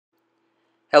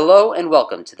Hello and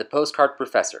welcome to the Postcard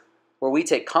Professor, where we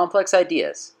take complex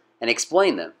ideas and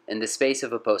explain them in the space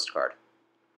of a postcard.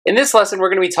 In this lesson, we're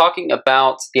going to be talking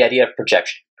about the idea of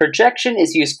projection. Projection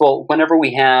is useful whenever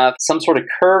we have some sort of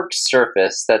curved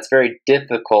surface that's very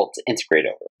difficult to integrate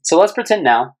over. So let's pretend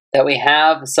now that we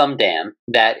have some dam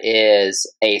that is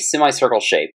a semicircle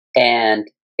shape and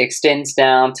extends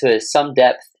down to some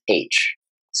depth h.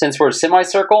 Since we're a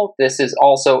semicircle, this is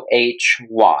also h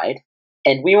wide.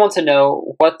 And we want to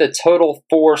know what the total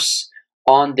force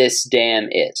on this dam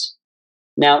is.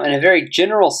 Now, in a very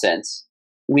general sense,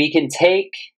 we can take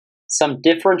some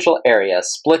differential area,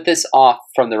 split this off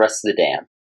from the rest of the dam,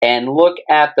 and look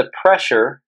at the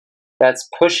pressure that's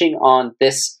pushing on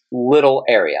this little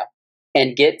area,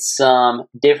 and get some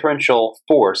differential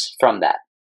force from that.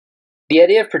 The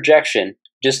idea of projection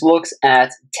just looks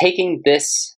at taking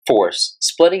this force,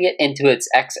 splitting it into its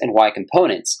x and y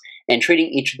components, and treating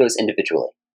each of those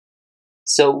individually.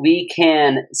 So we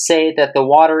can say that the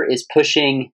water is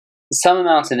pushing some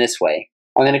amounts in this way.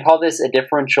 I'm going to call this a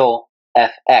differential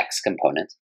Fx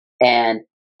component, and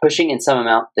pushing in some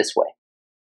amount this way.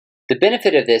 The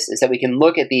benefit of this is that we can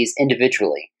look at these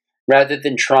individually, rather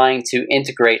than trying to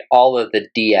integrate all of the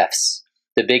df's,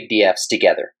 the big df's,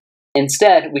 together.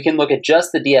 Instead, we can look at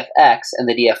just the dfx and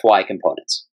the dfy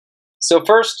components. So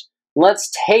first,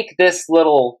 let's take this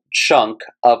little chunk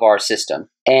of our system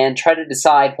and try to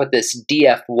decide what this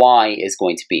dfy is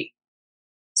going to be.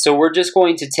 So we're just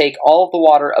going to take all of the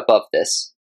water above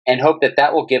this and hope that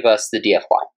that will give us the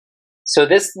dfy. So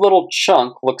this little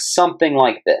chunk looks something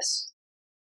like this.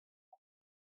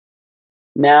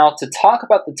 Now, to talk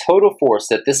about the total force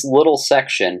that this little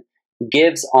section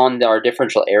gives on our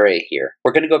differential area here,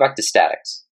 we're going to go back to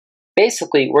statics.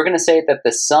 Basically, we're going to say that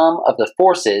the sum of the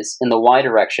forces in the y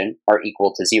direction are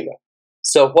equal to 0.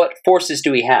 So what forces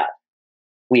do we have?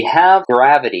 We have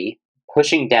gravity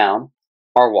pushing down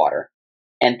our water,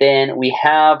 and then we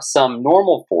have some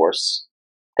normal force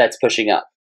that's pushing up.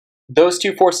 Those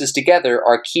two forces together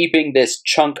are keeping this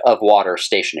chunk of water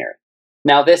stationary.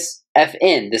 Now this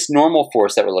Fn, this normal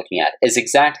force that we're looking at, is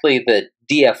exactly the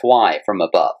dfy from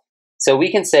above. So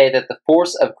we can say that the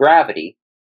force of gravity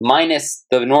minus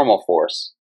the normal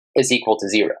force is equal to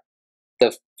 0.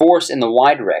 The force in the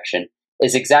y direction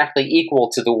is exactly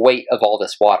equal to the weight of all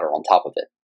this water on top of it.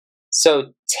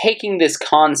 So taking this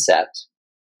concept,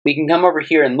 we can come over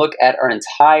here and look at our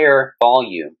entire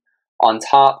volume on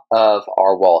top of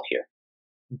our wall here.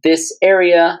 This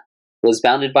area was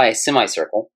bounded by a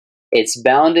semicircle. It's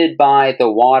bounded by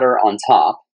the water on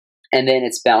top, and then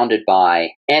it's bounded by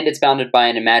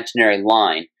an imaginary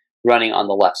line running on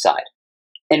the left side.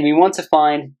 And we want to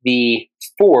find the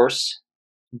force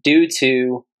due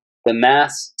to the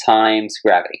mass times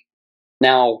gravity.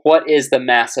 Now, what is the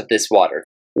mass of this water?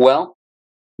 Well,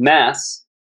 mass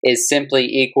is simply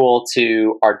equal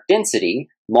to our density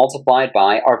multiplied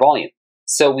by our volume.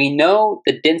 So we know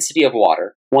the density of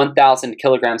water, 1,000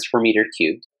 kilograms per meter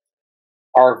cubed.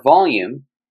 Our volume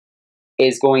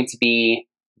is going to be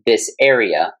this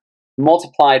area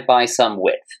multiplied by some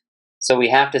width. So we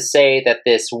have to say that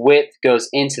this width goes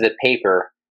into the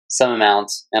paper some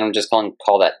amount, and I'm just going to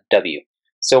call that W.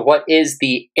 So what is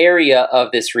the area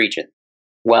of this region?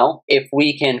 Well, if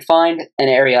we can find an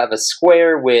area of a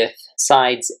square with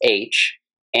sides h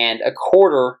and a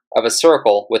quarter of a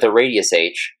circle with a radius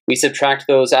h, we subtract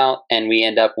those out and we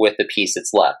end up with the piece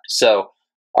that's left. So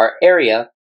our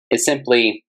area is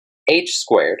simply h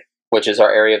squared, which is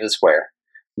our area of the square,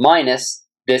 minus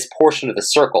this portion of the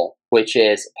circle, which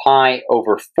is pi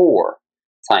over 4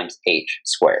 times h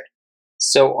squared.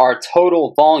 So our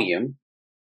total volume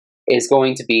is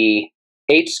going to be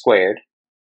h squared,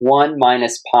 1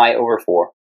 minus pi over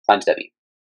 4 times w.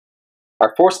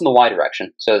 Our force in the y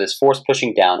direction, so this force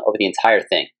pushing down over the entire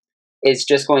thing, is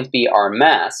just going to be our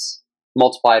mass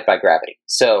multiplied by gravity.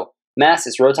 So mass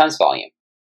is rho times volume.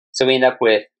 So we end up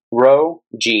with rho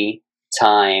g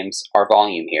times our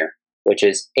volume here, which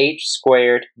is h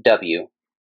squared w,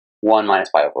 1 minus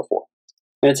pi over 4.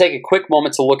 I'm going to take a quick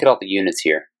moment to look at all the units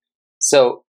here.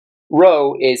 So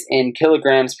rho is in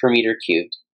kilograms per meter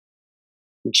cubed.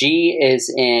 G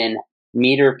is in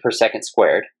meter per second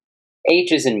squared.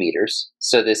 H is in meters,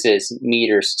 so this is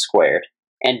meters squared.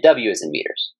 And W is in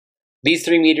meters. These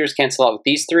three meters cancel out with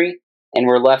these three, and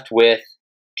we're left with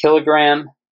kilogram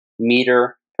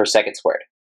meter per second squared,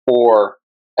 or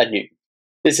a newton.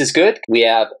 This is good. We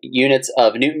have units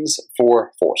of newtons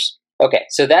for force. Okay,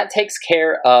 so that takes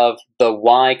care of the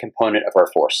y component of our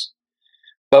force.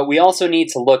 But we also need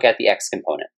to look at the x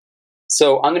component.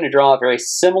 So I'm going to draw a very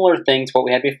similar thing to what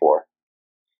we had before.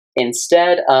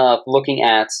 Instead of looking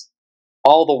at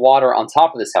all the water on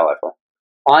top of this, however,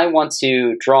 I want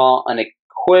to draw an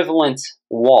equivalent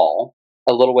wall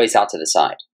a little ways out to the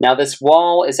side. Now this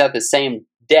wall is at the same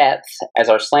depth as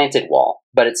our slanted wall,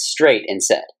 but it's straight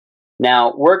instead.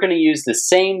 Now we're going to use the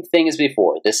same thing as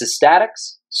before. This is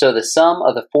statics, so the sum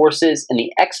of the forces in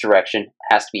the x direction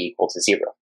has to be equal to 0.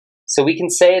 So we can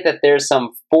say that there's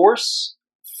some force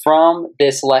from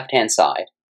this left-hand side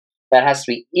that has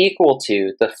to be equal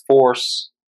to the force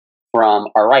from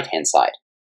our right-hand side.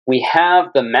 We have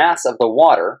the mass of the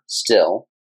water still,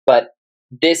 but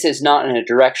this is not in a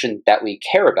direction that we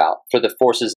care about for the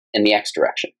forces in the x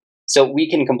direction. So we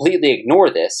can completely ignore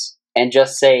this and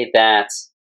just say that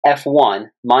F1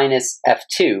 minus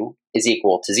F2 is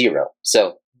equal to 0.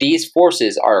 So these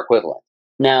forces are equivalent.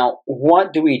 Now,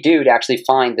 what do we do to actually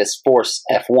find this force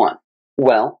F1?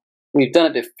 Well, we've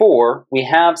done it before. We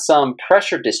have some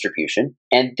pressure distribution,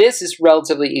 and this is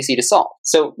relatively easy to solve.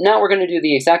 So now we're going to do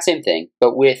the exact same thing,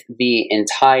 but with the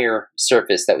entire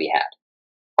surface that we had.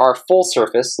 Our full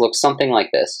surface looks something like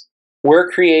this. We're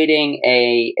creating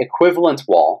an equivalent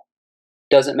wall.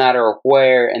 Doesn't matter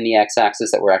where in the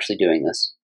x-axis that we're actually doing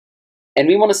this. And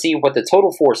we want to see what the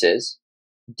total force is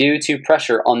due to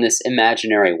pressure on this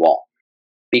imaginary wall.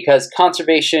 Because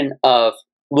conservation of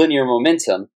linear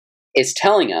momentum is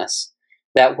telling us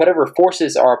that whatever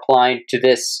forces are applied to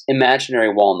this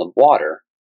imaginary wall in the water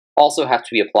also have to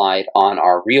be applied on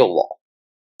our real wall.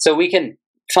 So we can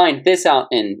find this out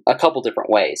in a couple different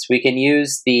ways. We can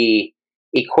use the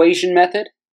equation method,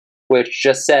 which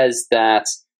just says that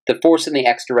the force in the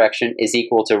x direction is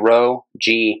equal to rho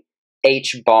g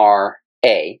h bar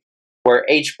a, where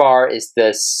h bar is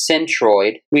the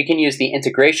centroid. We can use the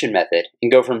integration method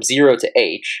and go from 0 to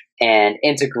h and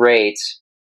integrate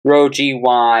rho gy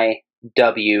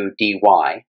w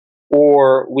dy.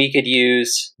 Or we could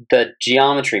use the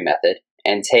geometry method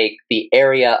and take the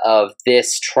area of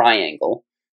this triangle,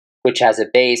 which has a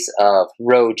base of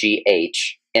rho gh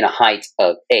and a height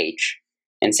of h,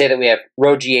 and say that we have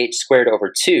rho gh squared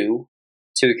over 2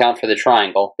 to account for the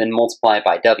triangle, then multiply it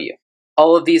by w.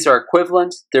 All of these are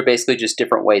equivalent. They're basically just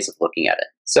different ways of looking at it.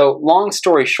 So long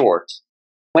story short,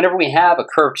 whenever we have a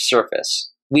curved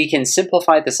surface, we can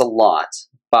simplify this a lot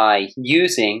by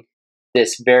using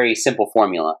this very simple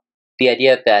formula. The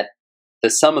idea that the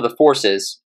sum of the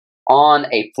forces on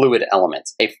a fluid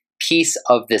element, a piece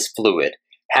of this fluid,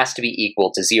 has to be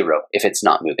equal to 0 if it's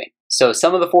not moving. So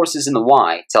sum of the forces in the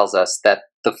y tells us that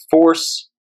the force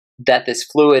that this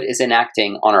fluid is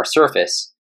enacting on our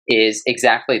surface is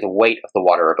exactly the weight of the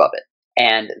water above it.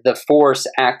 And the force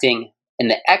acting in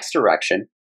the x direction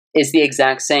is the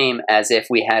exact same as if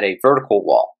we had a vertical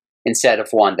wall instead of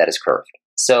one that is curved.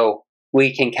 So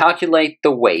we can calculate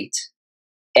the weight,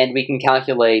 and we can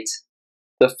calculate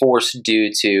the force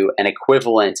due to an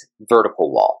equivalent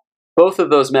vertical wall. Both of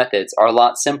those methods are a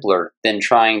lot simpler than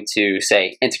trying to,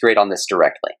 say, integrate on this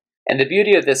directly. And the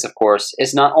beauty of this, of course,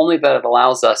 is not only that it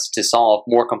allows us to solve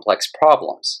more complex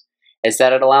problems, is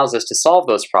that it allows us to solve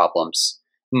those problems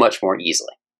much more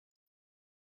easily.